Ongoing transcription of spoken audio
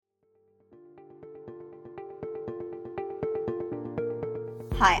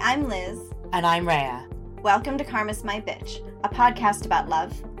Hi, I'm Liz. And I'm Rhea. Welcome to Karma's My Bitch, a podcast about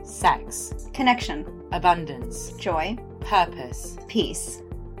love, sex, connection, abundance, joy, purpose, peace,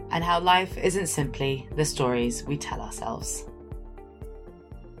 and how life isn't simply the stories we tell ourselves.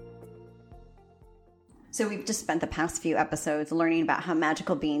 So we've just spent the past few episodes learning about how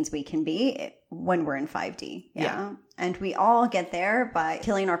magical beings we can be when we're in 5D. Yeah. And we all get there by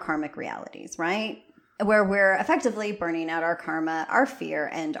killing our karmic realities, right? Where we're effectively burning out our karma, our fear,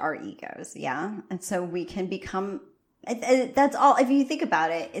 and our egos. Yeah. And so we can become, that's all. If you think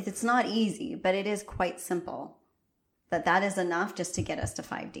about it, it's not easy, but it is quite simple. That is enough just to get us to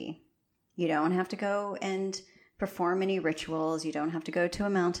 5D. You don't have to go and perform any rituals. You don't have to go to a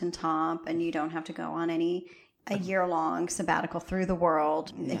mountaintop, and you don't have to go on a year-long sabbatical through the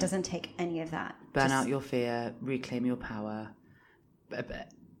world. Yeah. It doesn't take any of that. Burn out your fear, reclaim your power,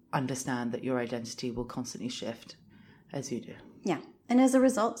 understand that your identity will constantly shift as you do. Yeah. And as a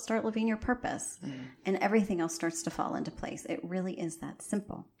result, start living your purpose. And everything else starts to fall into place. It really is that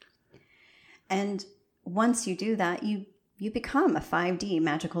simple. And once you do that, you become a 5D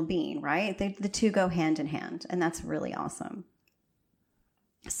magical being, right? The two go hand in hand, and that's really awesome.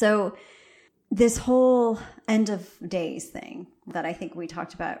 So this whole end of days thing that I think we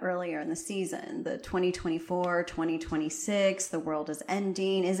talked about earlier in the season, the 2024, 2026, the world is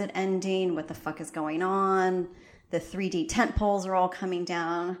ending. Is it ending? What the fuck is going on? The 3D tent poles are all coming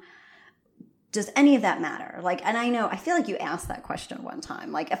down. Does any of that matter? And I feel like you asked that question one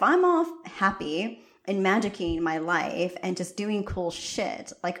time. If I'm all happy and magicking my life and just doing cool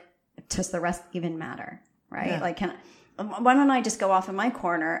shit, does the rest even matter? Right? Yeah. Why don't I just go off in my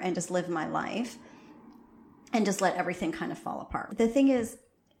corner and just live my life and just let everything kind of fall apart? The thing is,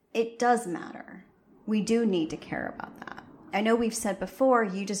 it does matter. We do need to care about that. I know we've said before,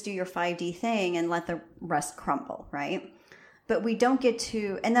 you just do your 5D thing and let the rest crumble, right? But we don't get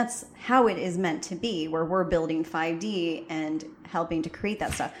to, and that's how it is meant to be, where we're building 5D and helping to create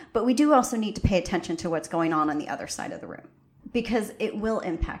that stuff. But we do also need to pay attention to what's going on the other side of the room, because it will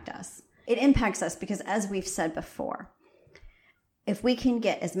impact us. It impacts us because, as we've said before, if we can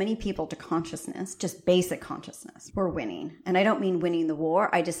get as many people to consciousness, just basic consciousness, we're winning. And I don't mean winning the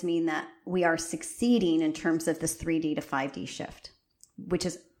war. I just mean that we are succeeding in terms of this 3D to 5D shift, which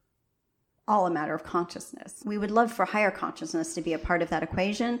is all a matter of consciousness. We would love for higher consciousness to be a part of that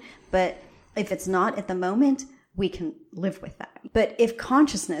equation, but if it's not at the moment, we can live with that. But if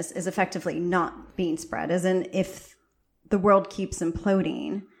consciousness is effectively not being spread, as in if the world keeps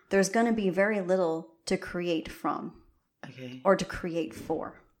imploding, there's going to be very little to create from. Okay. Or to create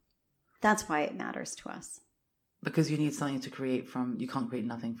for. That's why it matters to us. Because you need something to create from. You can't create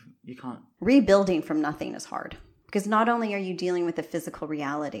nothing from. You can't. Rebuilding from nothing is hard. Because not only are you dealing with the physical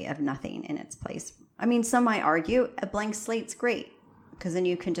reality of nothing in its place. I mean, some might argue a blank slate's great. Because then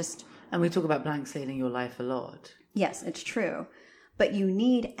you can just. And we talk about blank slating your life a lot. Yes, it's true. But you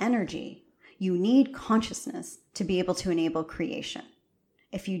need energy. You need consciousness to be able to enable creation.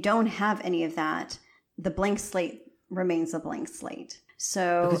 If you don't have any of that, the blank slate remains a blank slate.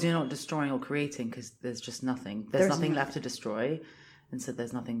 So because you're not destroying or creating, because there's just nothing. There's nothing left to destroy, and so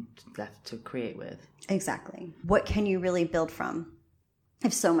there's nothing left to create with. Exactly. What can you really build from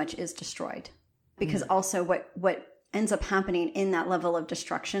if so much is destroyed? Because also what ends up happening in that level of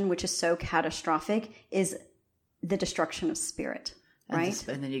destruction, which is so catastrophic, is the destruction of spirit, right?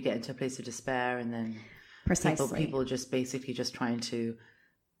 And then you get into a place of despair, and then precisely people just basically just trying to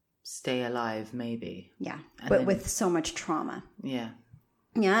stay alive, maybe. Yeah, but with so much trauma. Yeah,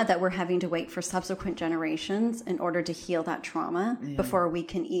 that we're having to wait for subsequent generations in order to heal that trauma before we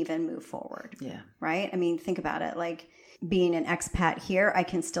can even move forward. Yeah. Right? I mean, think about it. Being an expat here, I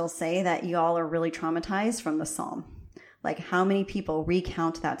can still say that y'all are really traumatized from the Psalm. How many people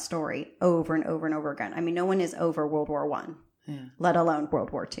recount that story over and over and over again? I mean, no one is over World War I, let alone World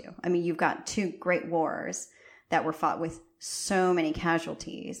War II. I mean, you've got two great wars that were fought with so many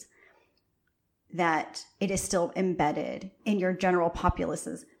casualties that it is still embedded in your general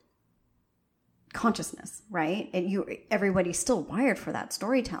populace's consciousness, right? And everybody's still wired for that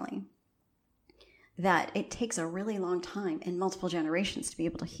storytelling. That it takes a really long time and multiple generations to be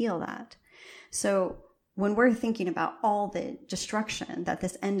able to heal that. So when we're thinking about all the destruction that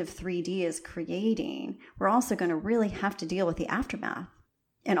this end of 3D is creating, we're also going to really have to deal with the aftermath.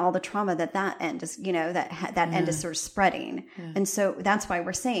 And all the trauma that end is, that end is sort of spreading. Yeah. And so that's why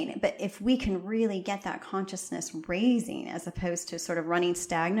we're saying it. But if we can really get that consciousness raising as opposed to sort of running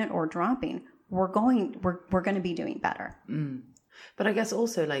stagnant or dropping, we're going to be doing better. But I guess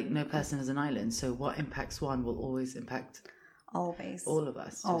also no person is an island. So what impacts one will always impact Always. All of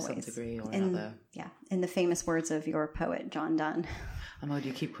us, to some degree or another. Yeah. In the famous words of your poet, John Donne.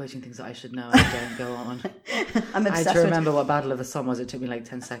 You keep quoting things that I should know and don't go on. I'm obsessed I had to remember what Battle of the Somme was. It took me like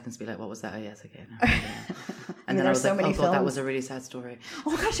 10 seconds to be like, what was that? Oh, yes, okay. No, yeah. And then I was like, oh, God, that was a really sad story.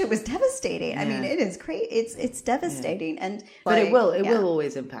 Oh, gosh, it was devastating. Yeah. I mean, it is great. It's devastating. Yeah. But it will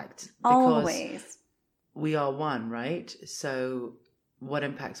always impact. Always. We are one, right? So what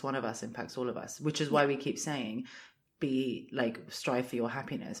impacts one of us impacts all of us, which is why we keep saying, strive for your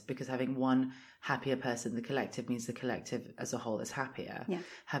happiness, because having one happier person, the collective, means the collective as a whole is happier. Yeah.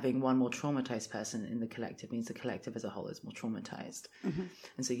 Having one more traumatized person in the collective means the collective as a whole is more traumatized. Mm-hmm.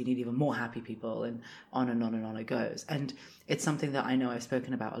 And so you need even more happy people, and on and on and on it goes. And it's something that I know I've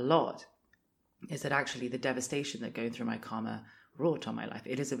spoken about a lot, is that actually the devastation that going through my karma wrought on my life,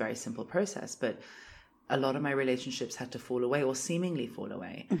 it is a very simple process, but a lot of my relationships had to fall away, or seemingly fall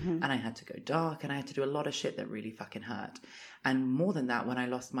away. Mm-hmm. And I had to go dark, and I had to do a lot of shit that really fucking hurt. And more than that, when I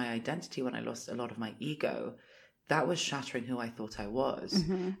lost my identity, when I lost a lot of my ego, that was shattering who I thought I was.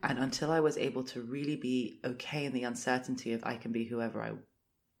 Mm-hmm. And until I was able to really be okay in the uncertainty of I can be whoever I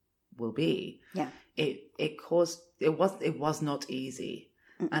will be, it was not easy.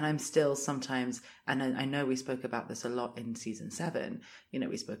 And I'm still sometimes, and I know we spoke about this a lot in season 7,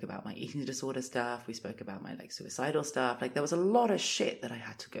 we spoke about my eating disorder stuff. We spoke about my suicidal stuff. There was a lot of shit that I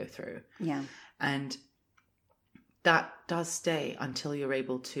had to go through. Yeah. And that does stay until you're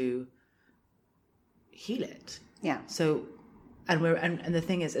able to heal it. Yeah. So, and the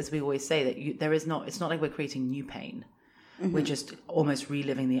thing is, as we always say, that it's not like we're creating new pain. Mm-hmm. We're just almost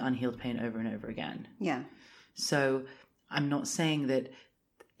reliving the unhealed pain over and over again. Yeah. So I'm not saying that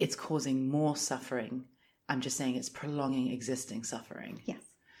it's causing more suffering. I'm just saying it's prolonging existing suffering. Yes.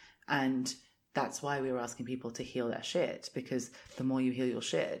 And that's why we were asking people to heal their shit, because the more you heal your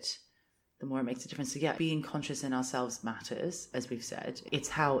shit, the more it makes a difference. So yeah, being conscious in ourselves matters, as we've said. It's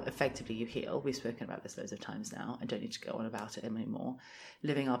how effectively you heal. We've spoken about this loads of times now. I don't need to go on about it anymore.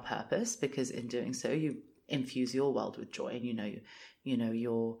 Living our purpose, because in doing so, you infuse your world with joy, and you're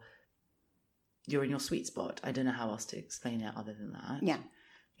in your sweet spot. I don't know how else to explain it other than that. Yeah.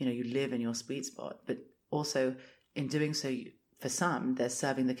 You live in your sweet spot, but also in doing so, for some, they're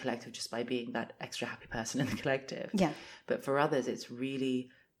serving the collective just by being that extra happy person in the collective. Yeah. But for others, it's really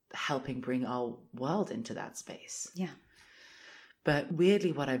helping bring our world into that space. Yeah. But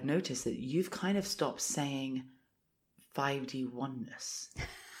weirdly, what I've noticed that you've kind of stopped saying 5D oneness.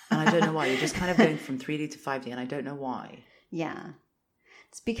 And I don't know why. You're just kind of going from 3D to 5D, and I don't know why. Yeah.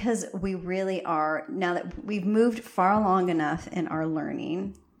 It's because we really are, now that we've moved far along enough in our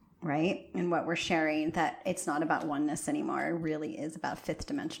learning, right? And what we're sharing, that it's not about oneness anymore. It really is about fifth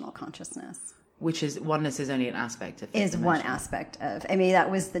dimensional consciousness. Which is, oneness is only an aspect of fifth dimension. One aspect of,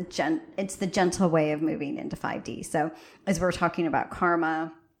 that was it's the gentle way of moving into 5D. So as we're talking about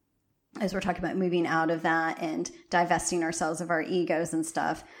karma, as we're talking about moving out of that and divesting ourselves of our egos and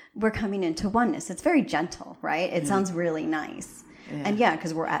stuff, we're coming into oneness. It's very gentle, right? It sounds really nice. Yeah. And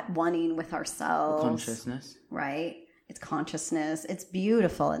because we're at one with ourselves. Consciousness. Right? It's consciousness. It's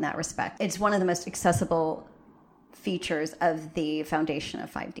beautiful in that respect. It's one of the most accessible features of the foundation of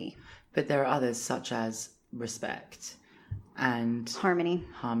 5D. But there are others, such as respect and harmony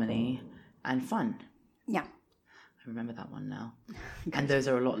and fun. Yeah. I remember that one now. And those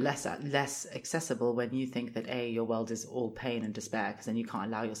are a lot less accessible when you think that your world is all pain and despair, because then you can't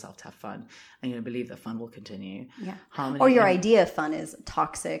allow yourself to have fun, and you believe that fun will continue. Yeah. Harmony, or your idea of fun is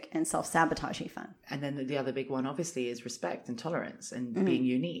toxic and self-sabotaging fun. And then the other big one, obviously, is respect and tolerance and being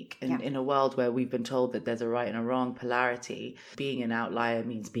unique. And in a world where we've been told that there's a right and a wrong polarity, being an outlier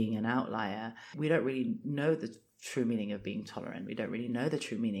means being an outlier. We don't really know the true meaning of being tolerant. We don't really know the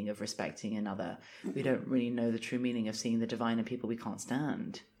true meaning of respecting another. We don't really know the true meaning of seeing the divine in people we can't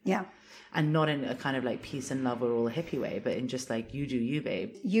stand. Yeah. And not in a kind of like peace and love, we're all a hippie way, but in just like, you do you,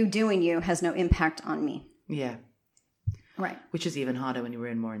 babe. You doing you has no impact on me. Yeah. Right. Which is even harder when you were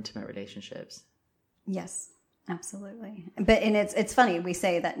in more intimate relationships. Yes. Absolutely. But it's funny, we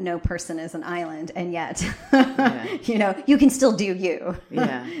say that no person is an island, and yet you can still do you.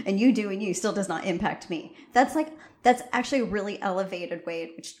 Yeah. And you doing you still does not impact me. That's actually a really elevated way in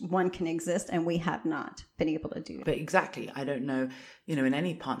which one can exist, and we have not been able to do that. But exactly. I don't know, in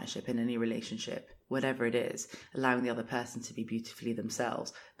any partnership, in any relationship, whatever it is, allowing the other person to be beautifully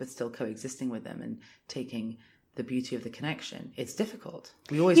themselves, but still coexisting with them and taking the beauty of the connection. It's difficult.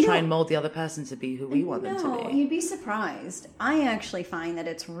 We always try and mold the other person to be who we want them to be. No, you'd be surprised. I actually find that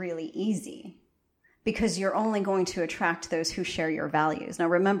it's really easy, because you're only going to attract those who share your values. Now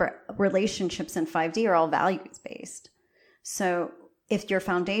remember, relationships in 5D are all values based. So if your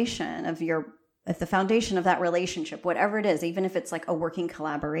foundation of your if the foundation of that relationship, whatever it is, even if it's like a working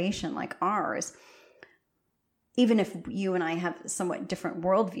collaboration like ours, even if you and I have somewhat different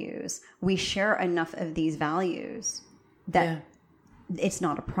worldviews, we share enough of these values that it's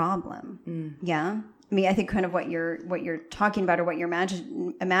not a problem. Yeah. I mean, I think kind of what you're talking about, or what you're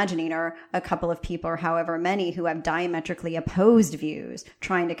imagining, are a couple of people, or however many, who have diametrically opposed views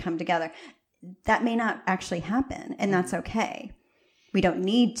trying to come together. That may not actually happen, and that's okay. We don't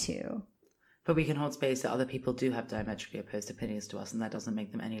need to. But we can hold space that other people do have diametrically opposed opinions to us, and that doesn't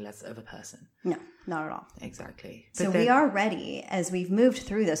make them any less of a person. No, not at all. Exactly. So we are ready, as we've moved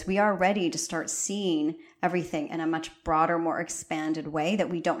through this, we are ready to start seeing everything in a much broader, more expanded way, that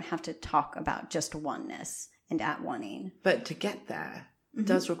we don't have to talk about just oneness and at one-ing. But to get there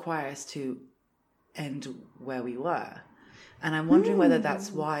does require us to end where we were. And I'm wondering whether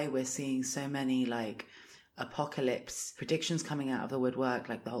that's why we're seeing so many like apocalypse predictions coming out of the woodwork,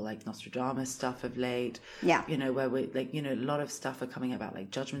 like the whole like Nostradamus stuff of late. Yeah. You know, where we like, you know, a lot of stuff are coming about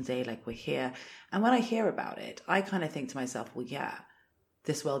like Judgment Day, like we're here. And when I hear about it, I kind of think to myself, well, yeah,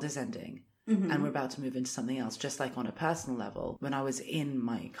 this world is ending. And we're about to move into something else. Just like on a personal level, when I was in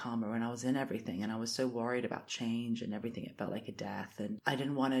my karma and I was in everything, and I was so worried about change and everything, it felt like a death, and I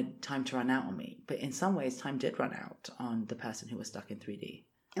didn't want time to run out on me. But in some ways, time did run out on the person who was stuck in 3D.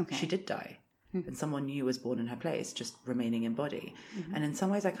 Okay. She did die. And someone new was born in her place, just remaining in body. And in some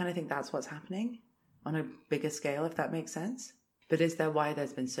ways, I kind of think that's what's happening on a bigger scale, if that makes sense. But is there why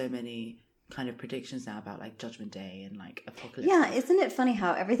there's been so many kind of predictions now about like Judgment Day and like apocalypse? Yeah, isn't it funny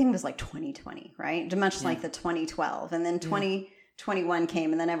how everything was like 2020, right? Much like the 2012, and then 2021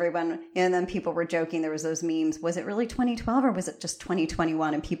 came, and then everyone, and then people were joking. There was those memes. Was it really 2012 or was it just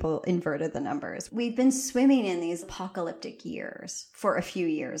 2021? And people inverted the numbers. We've been swimming in these apocalyptic years for a few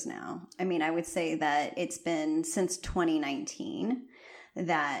years now. I mean, I would say that it's been since 2019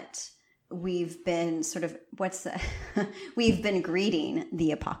 that we've been sort of we've been greeting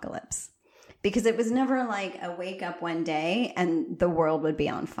the apocalypse. Because it was never like a wake up one day and the world would be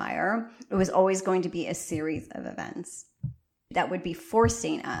on fire. It was always going to be a series of events that would be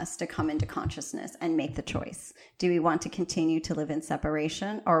forcing us to come into consciousness and make the choice. Do we want to continue to live in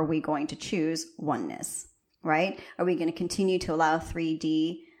separation, or are we going to choose oneness, right? Are we going to continue to allow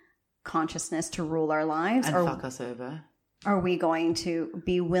 3D consciousness to rule our lives? And or fuck us over? Are we going to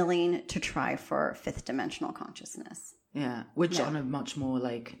be willing to try for fifth dimensional consciousness? Yeah, which on a much more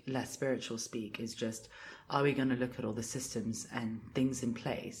like less spiritual speak is just, are we going to look at all the systems and things in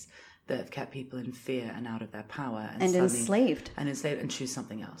place that have kept people in fear and out of their power and enslaved and choose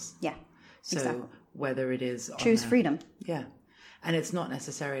something else? Yeah, so exactly. Whether it is choose freedom. Yeah. And it's not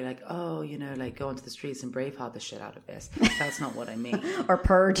necessarily like, oh, you know, like go onto the streets and Braveheart the shit out of this. That's not what I mean. Or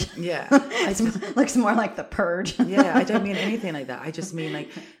Purge. Yeah. It looks more like the Purge. Yeah, I don't mean anything like that. I just mean like,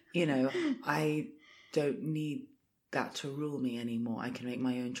 you know, I don't need that to rule me anymore. I can make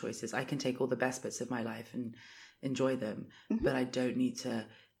my own choices. I can take all the best bits of my life and enjoy them, but they don't need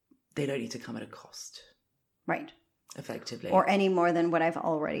to come at a cost. Right. Effectively. Or any more than what I've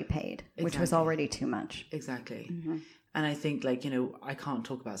already paid, which was already too much. Exactly. And I think, like, you know, I can't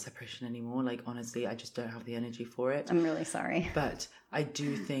talk about separation anymore. Like, honestly, I just don't have the energy for it. I'm really sorry. But I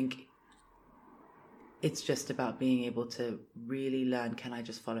do think it's just about being able to really learn, can I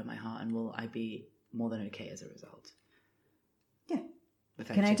just follow my heart, and will I be more than okay as a result? Yeah.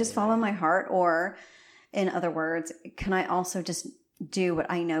 Can I just follow my heart? Or, in other words, can I also just do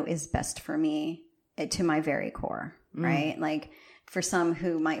what I know is best for me to my very core, right? Like, for some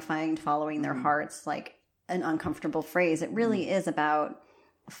who might find following their hearts like an uncomfortable phrase, it really is about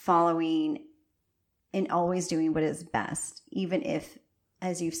following and always doing what is best, even if,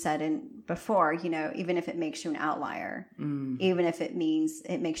 as you've said before, you know, even if it makes you an outlier, even if it means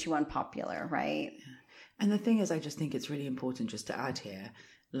it makes you unpopular, right? And the thing is, I just think it's really important just to add here,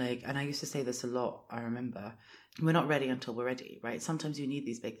 like, and I used to say this a lot, I remember, we're not ready until we're ready, right? Sometimes you need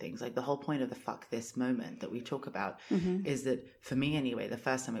these big things. Like the whole point of the fuck this moment that we talk about is that, for me anyway, the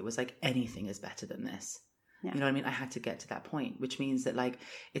first time it was like, anything is better than this. Yeah. You know what I mean? I had to get to that point, which means that, like,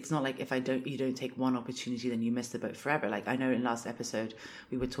 it's not like if you don't take one opportunity, then you miss the boat forever. Like, I know in last episode,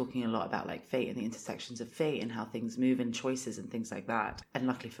 we were talking a lot about like fate and the intersections of fate and how things move and choices and things like that. And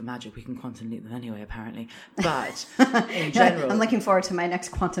luckily for magic, we can quantum leap them anyway, apparently. But in general, I'm looking forward to my next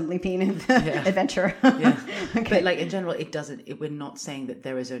quantum leaping adventure. Yeah. Okay. But like in general, we're not saying that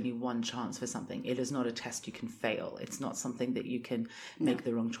there is only one chance for something. It is not a test you can fail. It's not something that you can make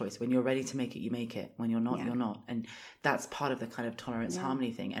the wrong choice. When you're ready to make it, you make it. When you're not, you're not. And that's part of the kind of tolerance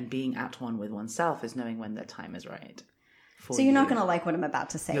harmony thing. And being at one with oneself is knowing when the time is right. So you're not going to like what I'm about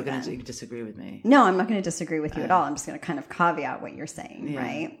to say. You're going to disagree with me. No, I'm not going to disagree with you at all. I'm just going to kind of caveat what you're saying,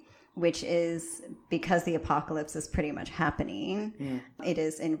 right? which is because the apocalypse is pretty much happening. Yeah. It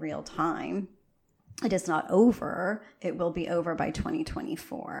is in real time. It is not over. It will be over by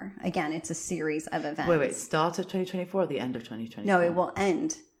 2024. Again, it's a series of events. Wait. Start of 2024 or the end of 2024? No, it will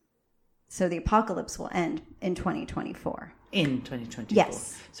end. So the apocalypse will end in 2024. In 2024?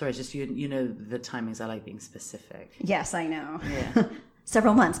 Yes. Sorry, just you know the timings. I like being specific. Yes, I know. Yeah.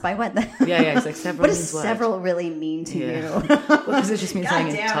 Several months. By what then? Yeah, it's like several. What does several really mean to you? Well, because it just means God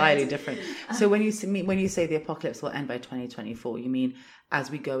something damn entirely it. different. So when you say the apocalypse will end by 2024, you mean as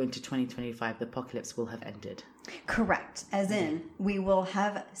we go into 2025, the apocalypse will have ended? Correct. As in, we will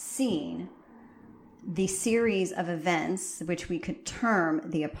have seen the series of events which we could term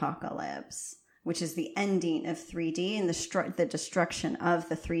the apocalypse, which is the ending of 3D and the destruction of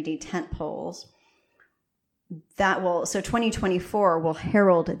the 3D tent poles. So 2024 will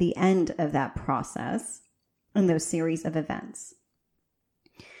herald the end of that process and those series of events.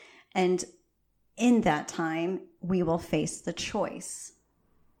 And in that time, we will face the choice.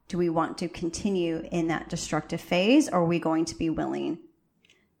 Do we want to continue in that destructive phase, or are we going to be willing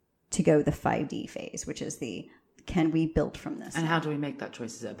to go the 5D phase, which is can we build from this? And how do we make that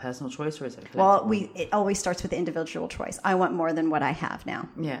choice? Is it a personal choice or is it a collective? Well, it always starts with the individual choice. I want more than what I have now.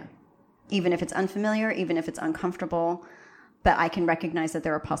 Yeah. Even if it's unfamiliar, even if it's uncomfortable, but I can recognize that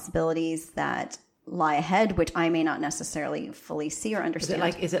there are possibilities that lie ahead, which I may not necessarily fully see or understand.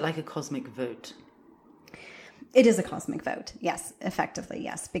 Is it like a cosmic vote? It is a cosmic vote. Yes, effectively,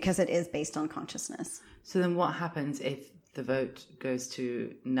 yes, because it is based on consciousness. So then what happens if the vote goes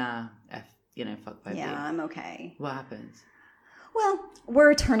to fuck 5D? Yeah, I'm okay. What happens? Well,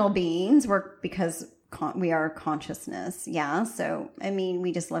 we're eternal beings. Because we are consciousness. Yeah. So, I mean,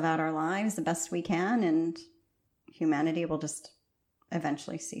 we just live out our lives the best we can, and humanity will just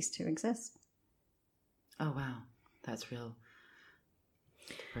eventually cease to exist. Oh, wow. That's real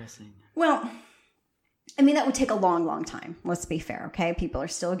depressing. Well, I mean, that would take a long, long time. Let's be fair. Okay. People are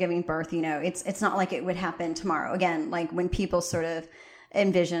still giving birth. It's not like it would happen tomorrow. Again, like when people sort of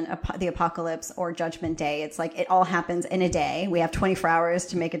envision the apocalypse or judgment day, it's like it all happens in a day. We have 24 hours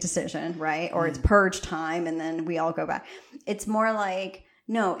to make a decision, right? Or it's purge time and then we all go back. It's more like,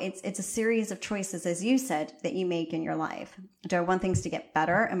 no, it's a series of choices, as you said, that you make in your life. Do I want things to get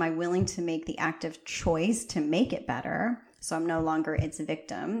better? Am I willing to make the active choice to make it better? So I'm no longer its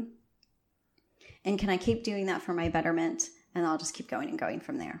victim. And can I keep doing that for my betterment? And I'll just keep going and going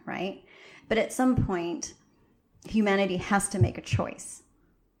from there, right? But at some point, humanity has to make a choice.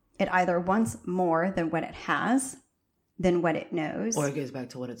 It either wants more than what it has, than what it knows. Or it goes back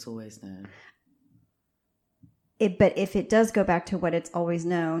to what it's always known. But if it does go back to what it's always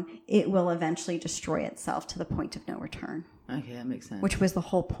known, it will eventually destroy itself to the point of no return. Okay, that makes sense. Which was the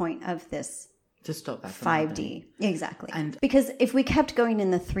whole point of this to stop that 5D. Exactly. And because if we kept going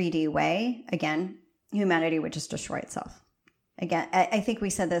in the 3D way, again, humanity would just destroy itself. Again, I think we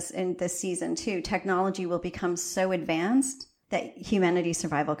said this in this season too. Technology will become so advanced that humanity's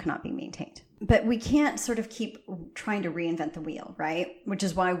survival cannot be maintained. But we can't sort of keep trying to reinvent the wheel, right? Which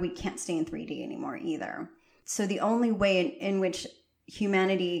is why we can't stay in 3D anymore either. So the only way in which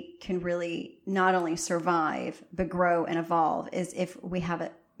humanity can really not only survive, but grow and evolve is if we have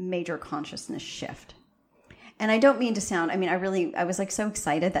a major consciousness shift. And I don't mean to sound, I was like so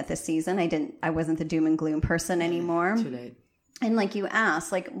excited that this season I wasn't the doom and gloom person anymore. Too late. And like you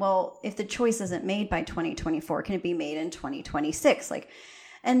asked, like, well, if the choice isn't made by 2024, can it be made in 2026?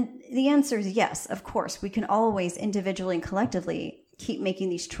 And the answer is yes, of course. We can always individually and collectively keep making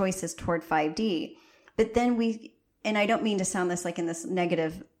these choices toward 5D. But then and I don't mean to sound this like in this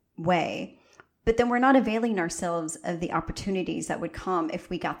negative way, but then we're not availing ourselves of the opportunities that would come if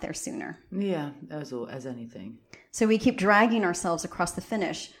we got there sooner. Yeah, as anything. So we keep dragging ourselves across the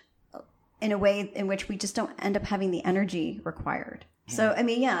finish in a way in which we just don't end up having the energy required. Yeah. So,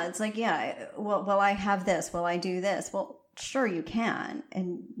 it's like, will I have this? Will I do this? Well, sure you can,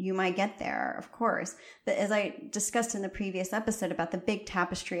 and you might get there, of course. But as I discussed in the previous episode about the big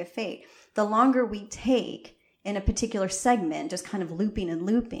tapestry of fate, the longer we take in a particular segment, just kind of looping and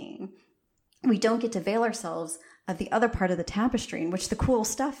looping, we don't get to avail ourselves of the other part of the tapestry in which the cool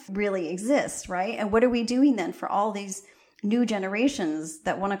stuff really exists, right? And what are we doing then for all these new generations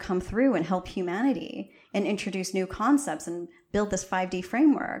that want to come through and help humanity and introduce new concepts and build this 5D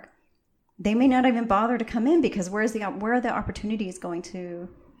framework? They may not even bother to come in because where are the opportunities going to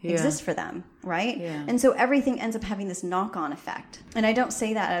exist for them, right? Yeah. And so everything ends up having this knock-on effect. And I don't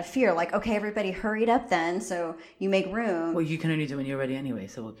say that out of fear, like, okay, everybody hurry it up then so you make room. Well, you can only do when you're ready anyway,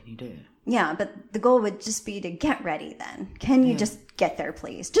 so what can you do? Yeah, but the goal would just be to get ready then. Can you just get there,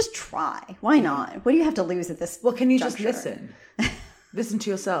 please? Just try. Why not? What do you have to lose at this Well, can you juncture? just listen? Listen to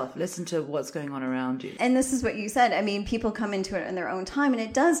yourself. Listen to what's going on around you. And this is what you said. I mean, people come into it in their own time, and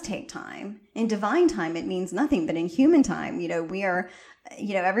it does take time. In divine time, it means nothing. But in human time, we are,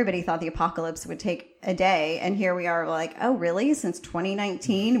 everybody thought the apocalypse would take a day. And here we are like, oh, really? Since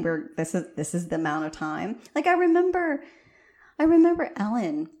 2019, this is the amount of time. Like, I remember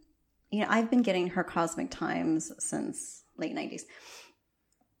Ellen, I've been getting her Cosmic Times since late 90s.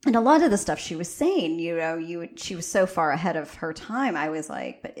 And a lot of the stuff she was saying, she was so far ahead of her time. I was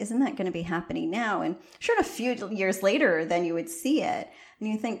like, but isn't that going to be happening now? And sure, a few years later, then you would see it. And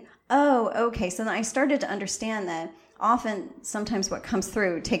you think, oh, okay. So then I started to understand that sometimes what comes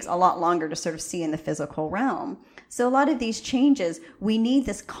through takes a lot longer to sort of see in the physical realm. So a lot of these changes, we need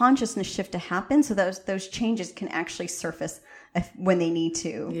this consciousness shift to happen so those changes can actually surface when they need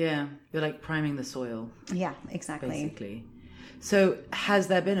to. Yeah. You're like priming the soil. Yeah, exactly. Basically. So has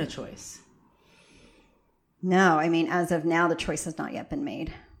there been a choice? No, I mean, as of now, the choice has not yet been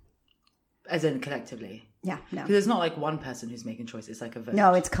made. As in collectively? Yeah, no. Because it's not like one person who's making choice. It's like a vote.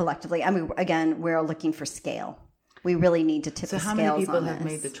 No, it's collectively. I mean, again, we're looking for scale. We really need to tip the scales on this. So how many people have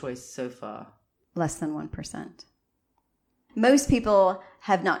made the choice so far? Less than 1%. Most people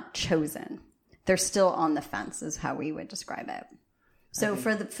have not chosen. They're still on the fence is how we would describe it. So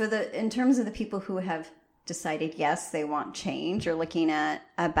okay. In terms of the people who have decided yes, they want change, you're looking at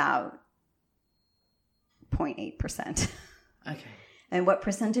about 0.8%. Okay. And what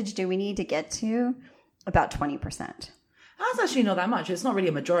percentage do we need to get to? About 20%. That's actually not that much. It's not really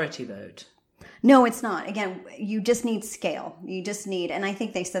a majority vote. No, it's not. Again, you just need scale. You just need, and I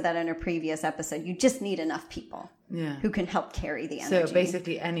think they said that in a previous episode, you just need enough people who can help carry the energy. So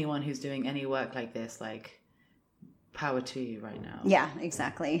basically anyone who's doing any work like this, like, power to you right now. Yeah,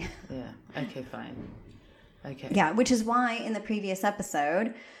 exactly. Yeah. Okay, fine. Okay. Yeah, which is why in the previous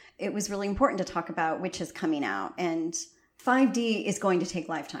episode, it was really important to talk about which is coming out. And 5D is going to take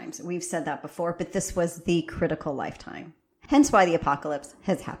lifetimes. We've said that before, but this was the critical lifetime. Hence why the apocalypse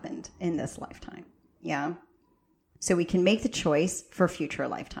has happened in this lifetime. Yeah. So we can make the choice for future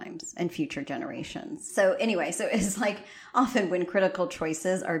lifetimes and future generations. So anyway, so it's like often when critical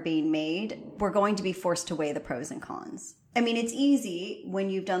choices are being made, we're going to be forced to weigh the pros and cons. I mean, it's easy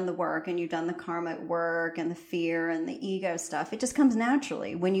when you've done the work and you've done the karma work and the fear and the ego stuff. It just comes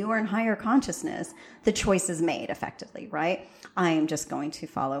naturally. When you are in higher consciousness, the choice is made effectively, right? I am just going to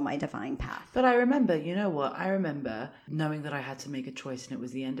follow my divine path. But I remember, you know what? I remember knowing that I had to make a choice, and it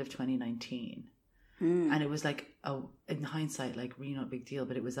was the end of 2019. And it was like, in hindsight, like really not a big deal,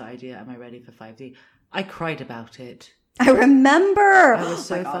 but it was the idea, am I ready for 5D? I cried about it. I remember. I was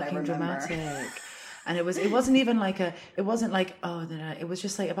so fucking dramatic. And it wasn't even like it wasn't like, oh, no, it was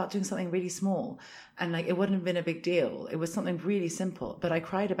just like about doing something really small. And like, it wouldn't have been a big deal. It was something really simple, but I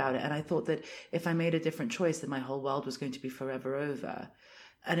cried about it. And I thought that if I made a different choice, that my whole world was going to be forever over.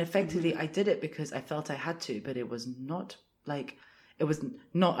 And effectively I did it because I felt I had to, but it was not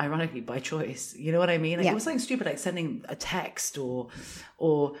ironically by choice. You know what I mean? Like, it was something stupid, like sending a text or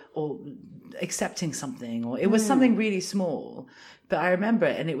accepting something, or it was something really small. But I remember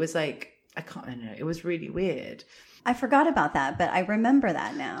it, and it was like, I don't know. It was really weird. I forgot about that, but I remember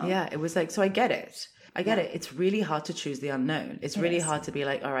that now. Yeah, it was like, so I get it. It's really hard to choose the unknown. It's really hard to be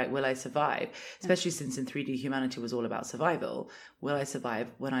like, all right, will I survive? Especially since in 3D humanity was all about survival. Will I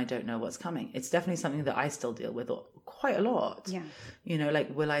survive when I don't know what's coming? It's definitely something that I still deal with quite a lot. Yeah. You know,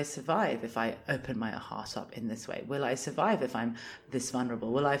 like, will I survive if I open my heart up in this way? Will I survive if I'm this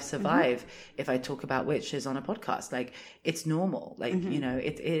vulnerable? Will I survive if I talk about witches on a podcast? Like, it's normal. Like, you know,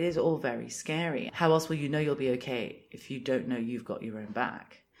 it is all very scary. How else will you know you'll be okay if you don't know you've got your own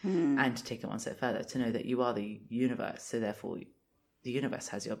back? And to take it one step further, to know that you are the universe, so therefore the universe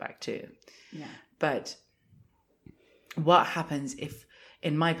has your back too. Yeah. But what happens if,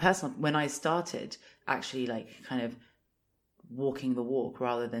 in my personal, when I started actually like kind of walking the walk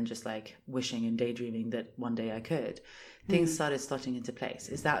rather than just like wishing and daydreaming that one day I could, things started slotting into place.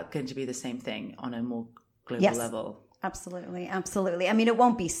 Is that going to be the same thing on a more global level? Absolutely. Absolutely. I mean, it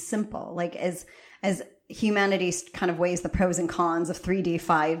won't be simple. Like as humanity kind of weighs the pros and cons of 3D,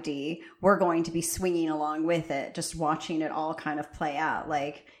 5D, we're going to be swinging along with it, just watching it all kind of play out,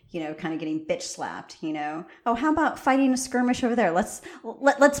 like, you know, kind of getting bitch slapped, you know. Oh, how about fighting a skirmish over there? Let's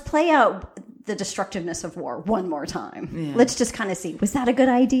play out the destructiveness of war one more time. Yeah. Let's just kind of see, was that a good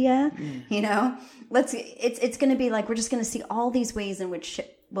idea? Yeah. You know, it's going to be like, we're just going to see all these ways in which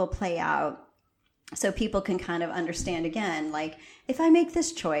shit will play out. So people can kind of understand again, like, if I make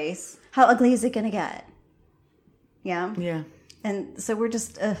this choice, how ugly is it going to get? Yeah. Yeah. And so we're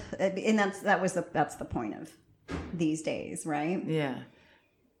just, and that's the point of these days, right? Yeah.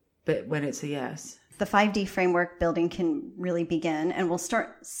 But when it's a yes. the 5D framework building can really begin, and we'll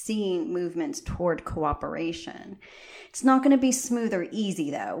start seeing movements toward cooperation. It's not going to be smooth or easy,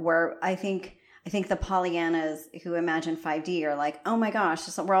 though, where I think the Pollyannas who imagine 5D are like, oh my gosh,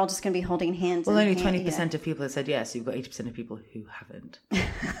 so we're all just going to be holding hands. Well, only 20% of people have said yes. You've got 80% of people who haven't.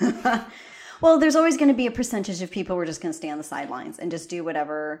 Well, there's always going to be a percentage of people who are just going to stay on the sidelines and just do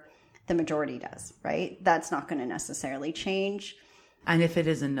whatever the majority does, right? That's not going to necessarily change. And if it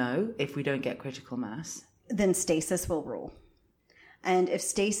is a no, if we don't get critical mass, then stasis will rule. And if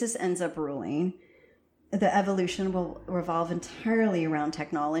stasis ends up ruling, the evolution will revolve entirely around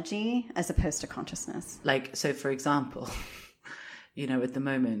technology as opposed to consciousness. Like, so for example, at the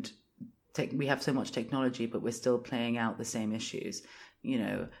moment, we have so much technology, but we're still playing out the same issues,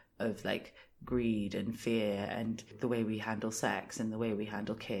 of like greed and fear and the way we handle sex and the way we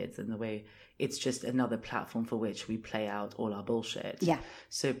handle kids and the way it's just another platform for which we play out all our bullshit. Yeah.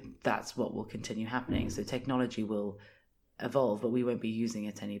 So that's what will continue happening. So technology will evolve, but we won't be using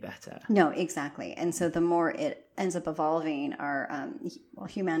it any better. No, exactly. And so the more it ends up evolving, our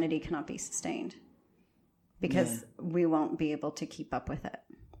humanity cannot be sustained because we won't be able to keep up with it.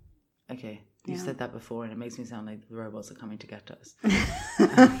 Okay. You've said that before, and it makes me sound like the robots are coming to get us.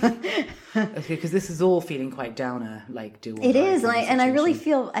 Okay, because this is all feeling quite downer, like do all. It is, and I really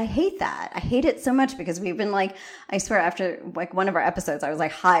feel I hate that. I hate it so much because we've been like, I swear, after like one of our episodes, I was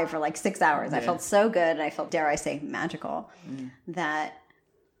like high for like 6 hours. Yeah. I felt so good, and I felt, dare I say, magical. That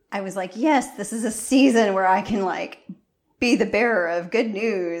I was like, yes, this is a season where I can like be the bearer of good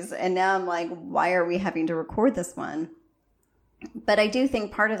news, and now I'm like, why are we having to record this one? But I do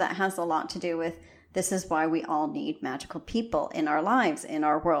think part of that has a lot to do with this is why we all need magical people in our lives, in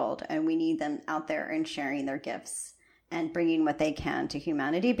our world. And we need them out there and sharing their gifts and bringing what they can to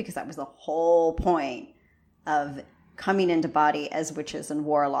humanity, because that was the whole point of coming into body as witches and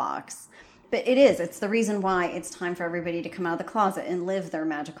warlocks. But it's the reason why it's time for everybody to come out of the closet and live their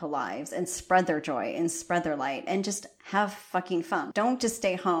magical lives and spread their joy and spread their light and just have fucking fun. Don't just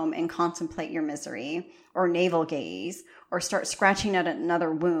stay home and contemplate your misery or navel gaze or start scratching at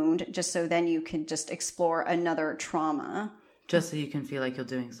another wound just so then you can just explore another trauma. Just so you can feel like you're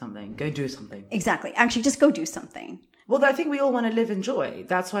doing something. Go do something. Exactly. Actually, just go do something. Well, I think we all want to live in joy.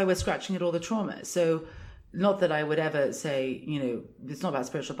 That's why we're scratching at all the trauma. So not that I would ever say, it's not about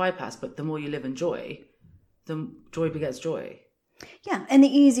spiritual bypass, but the more you live in joy, the joy begets joy. Yeah, and the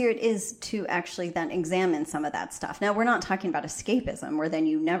easier it is to actually then examine some of that stuff. Now, we're not talking about escapism, where then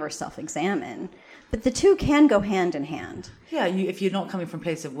you never self-examine, but the two can go hand in hand. Yeah, if you're not coming from a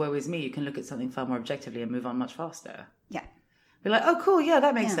place of woe is me, you can look at something far more objectively and move on much faster. Yeah. Be like, oh, cool, yeah,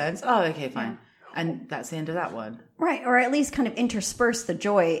 that makes sense. Oh, okay, fine. Yeah. And that's the end of that one. Right, or at least kind of intersperse the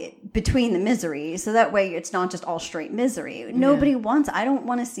joy between the misery, so that way it's not just all straight misery. Nobody wants, I don't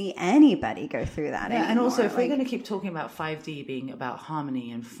want to see anybody go through that anymore. And also, if we're going to keep talking about 5D being about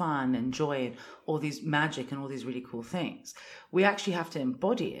harmony and fun and joy and all these magic and all these really cool things, we actually have to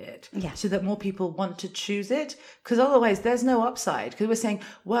embody it so that more people want to choose it, because otherwise there's no upside, because we're saying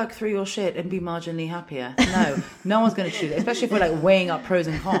work through your shit and be marginally happier. No one's going to choose it, especially if we're like weighing up pros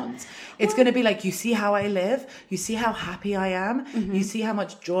and cons. It's going to be like, you see how I live, you see how happy I am, you see how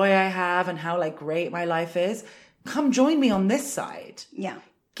much joy I have and how like great my life is. Come join me on this side. Yeah.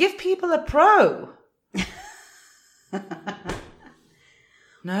 Give people a pro.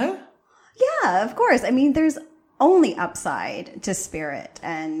 No? Yeah, of course. I mean, there's only upside to spirit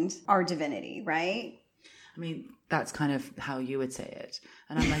and our divinity, right? I mean, that's kind of how you would say it.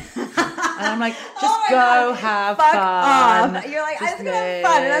 And I'm like, just go have fun. Off. You're like, I was going to have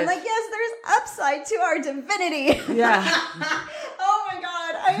fun. And I'm like, yes, there's upside to our divinity. Yeah. Oh my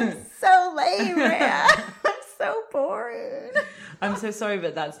God, I am so lame, man. I'm so boring. I'm so sorry,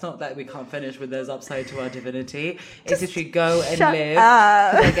 but that's not that we can't finish with there's upside to our divinity. It's if you go and live.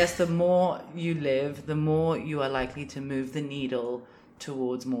 Because I guess the more you live, the more you are likely to move the needle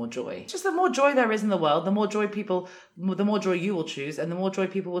towards more joy. Just the more joy there is in the world, the more joy you will choose, and the more joy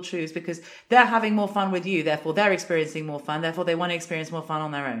people will choose, because they're having more fun with you, therefore they're experiencing more fun, therefore they want to experience more fun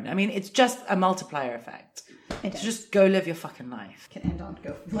on their own. I mean, it's just a multiplier effect. So just go live your fucking life. Can end on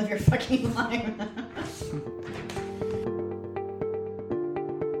go live your fucking life.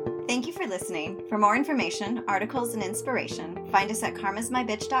 Thank you for listening. For more information, articles, and inspiration, find us at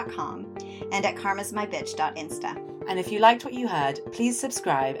karmasmybitch.com and at karmasmybitch.insta. And if you liked what you heard, please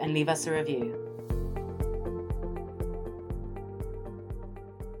subscribe and leave us a review.